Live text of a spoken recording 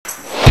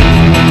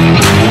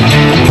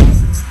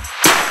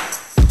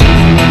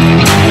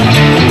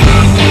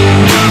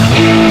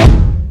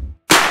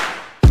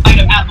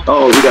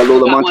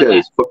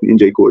Montez, fucking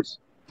NJ Courts.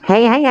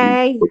 Hey, hey,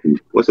 hey.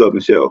 What's up,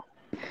 Michelle?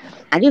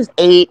 I just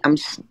ate. I'm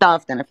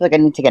stuffed, and I feel like I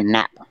need to take a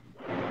nap.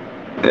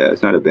 Yeah,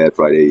 it's not a bad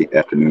Friday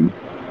afternoon.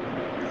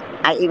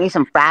 I ate me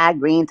some fried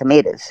green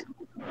tomatoes.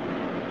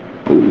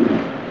 Ooh.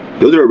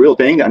 Those are a real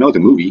thing? I know it's a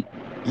movie.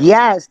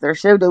 Yes, they're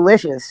so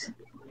delicious.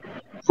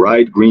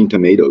 Fried green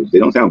tomatoes. They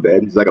don't sound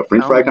bad. It's like a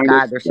French fry kind of. Oh my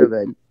God, they're so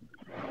good.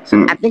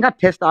 So I think I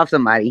pissed off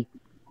somebody.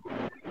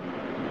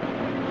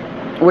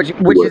 Which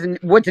is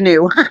what's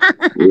new. Yeah,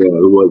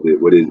 who was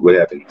it? What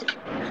happened?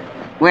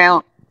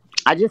 Well,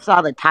 I just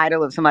saw the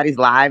title of somebody's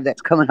live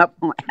that's coming up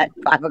at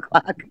 5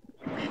 o'clock.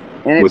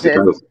 And it What's says, the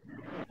title?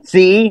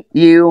 "See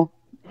you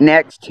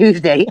next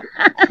Tuesday."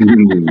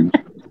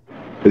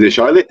 Is it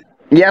Charlotte?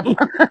 Yep.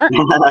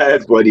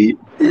 That's funny.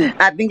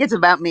 I think it's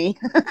about me.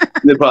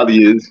 It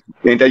probably is.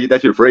 Ain't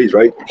that's your phrase,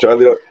 right?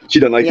 Charlotte, she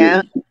doesn't like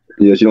it.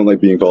 Yeah, she don't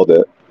like being called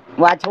that.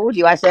 Well, I told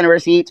you I sent her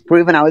receipts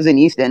proving I was in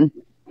Easton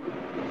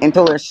and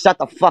told her shut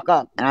the fuck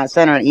up, and I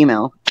sent her an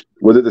email.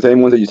 Was it the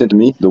same ones that you sent to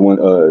me? The one,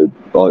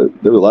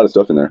 there was a lot of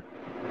stuff in there.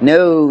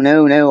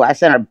 No. I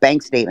sent her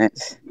bank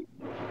statements.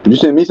 You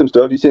sent me some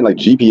stuff. You sent like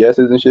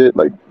GPSs and shit,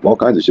 like all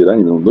kinds of shit. I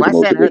didn't even look at I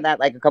sent her that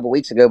like a couple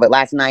weeks ago, but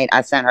last night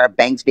I sent her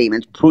bank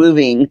statements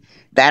proving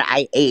that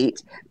I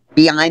ate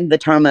behind the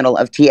terminal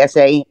of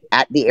TSA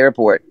at the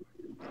airport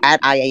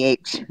at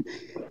IAH,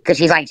 because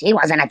she's like, she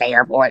wasn't at the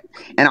airport.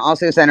 And I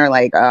also sent her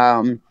like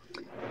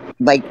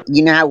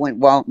you know how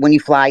when you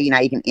fly, you know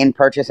you can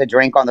in-purchase a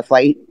drink on the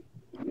flight.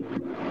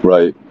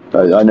 Right.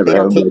 I never. They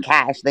don't take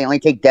cash. They only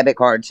take debit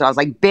cards. So I was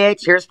like,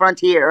 bitch, here's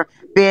Frontier.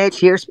 Bitch,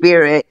 here's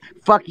Spirit.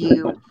 Fuck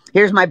you.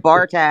 Here's my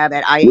bar tab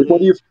at IAH.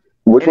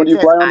 Which one do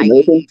you fly on?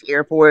 IAH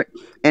Airport,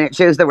 and it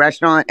shows the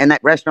restaurant, and that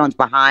restaurant's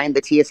behind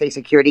the TSA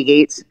security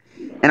gates.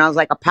 And I was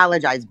like,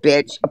 apologize,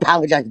 bitch.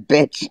 Apologize,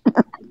 bitch.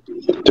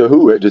 To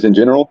who? Just in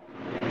general?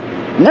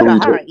 No,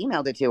 to her. I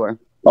emailed it to her.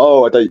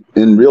 Oh, I thought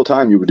in real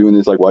time you were doing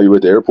this like while you were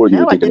at the airport.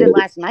 No, I did it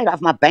last night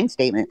off my bank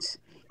statements.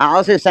 I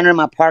also sent her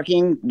my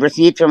parking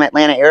receipts from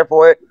Atlanta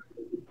Airport.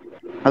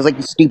 I was like,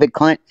 you stupid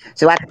cunt.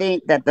 So I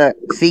think that the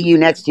see you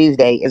next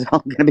Tuesday is all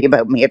going to be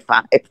about me at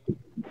 5.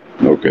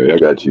 Okay, I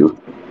got you.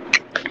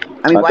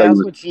 I mean, why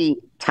else would she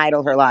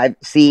title her live,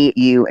 see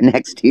you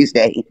next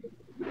Tuesday?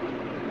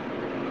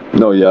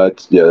 No,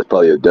 it's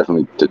probably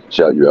definitely to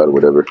shout you out or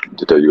whatever,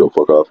 to tell you to go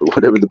fuck off or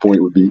whatever the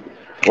point would be.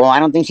 Well, I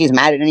don't think she's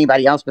mad at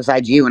anybody else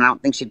besides you, and I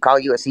don't think she'd call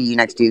you a see you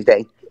next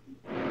Tuesday.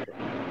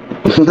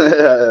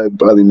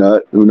 Probably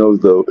not. Who knows,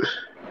 though?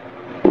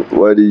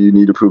 Why do you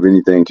need to prove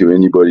anything to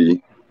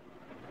anybody?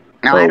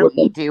 No, I don't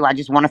need to. I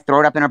just want to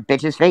throw it up in her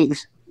bitch's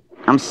face.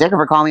 I'm sick of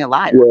her calling me a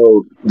liar.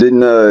 Well,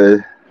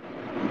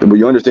 well,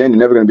 you understand you're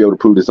never going to be able to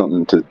prove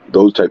something to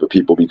those type of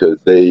people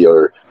because they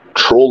are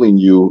trolling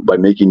you by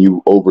making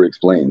you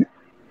over-explain.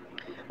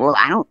 Well,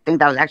 I don't think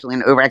that was actually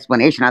an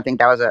over-explanation. I think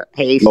that was a,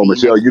 hey, no,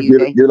 Michelle,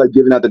 you're like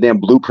giving out the damn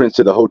blueprints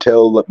to the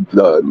hotel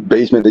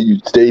basement that you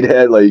stayed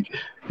at. Like,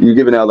 you're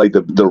giving out like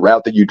the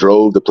route that you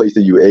drove, the place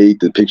that you ate,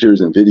 the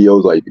pictures and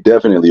videos. Like,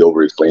 definitely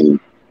over-explaining.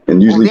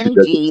 And usually, Vinny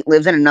G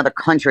lives in another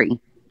country,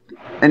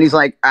 and he's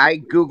like, I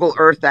Google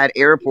Earth that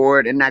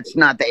airport, and that's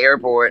not the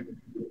airport.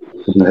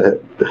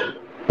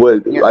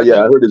 What? Yeah, I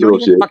heard his real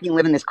shit. You fucking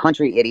live in this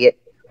country, idiot.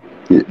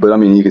 Yeah, but I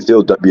mean, you can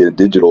still be a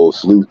digital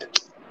sleuth.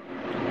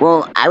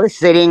 Well, I was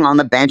sitting on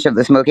the bench of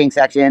the smoking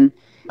section.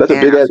 That's a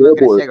big ass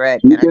airport.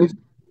 Houston's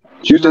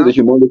a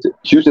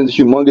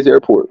humongous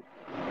airport.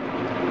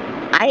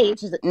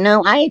 IH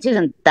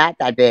isn't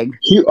that big.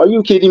 Are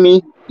you kidding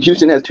me?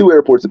 Houston has 2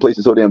 airports. The place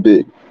is so damn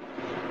big.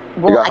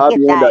 Well, I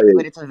get that,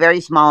 but it's a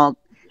very small.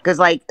 Because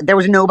like there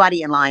was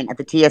nobody in line at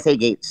the TSA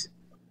gates.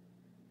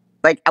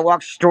 Like I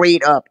walked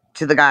straight up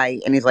to the guy,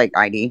 and he's like,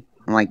 "ID."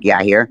 I'm like,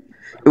 "Yeah, here."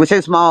 It was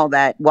so small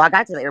that, I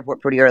got to the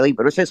airport pretty early,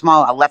 but it was so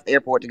small I left the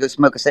airport to go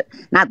smoke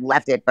not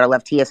left it, but I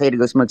left TSA to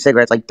go smoke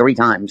cigarettes like 3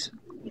 times.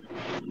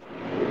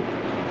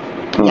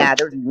 Yeah,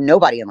 there was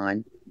nobody in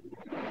line.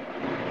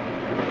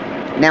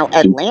 Now,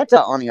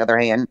 Atlanta, on the other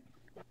hand,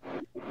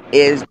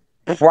 is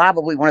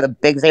probably one of the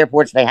biggest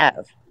airports they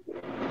have.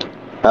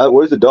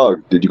 Where's the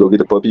dog? Did you go get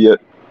the puppy yet?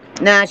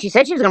 Nah, she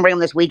said she was going to bring him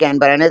this weekend,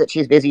 but I know that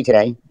she's busy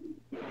today.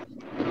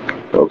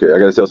 Okay, I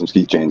got to sell some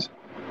ski chains.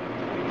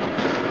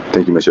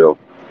 Thank you, Michelle.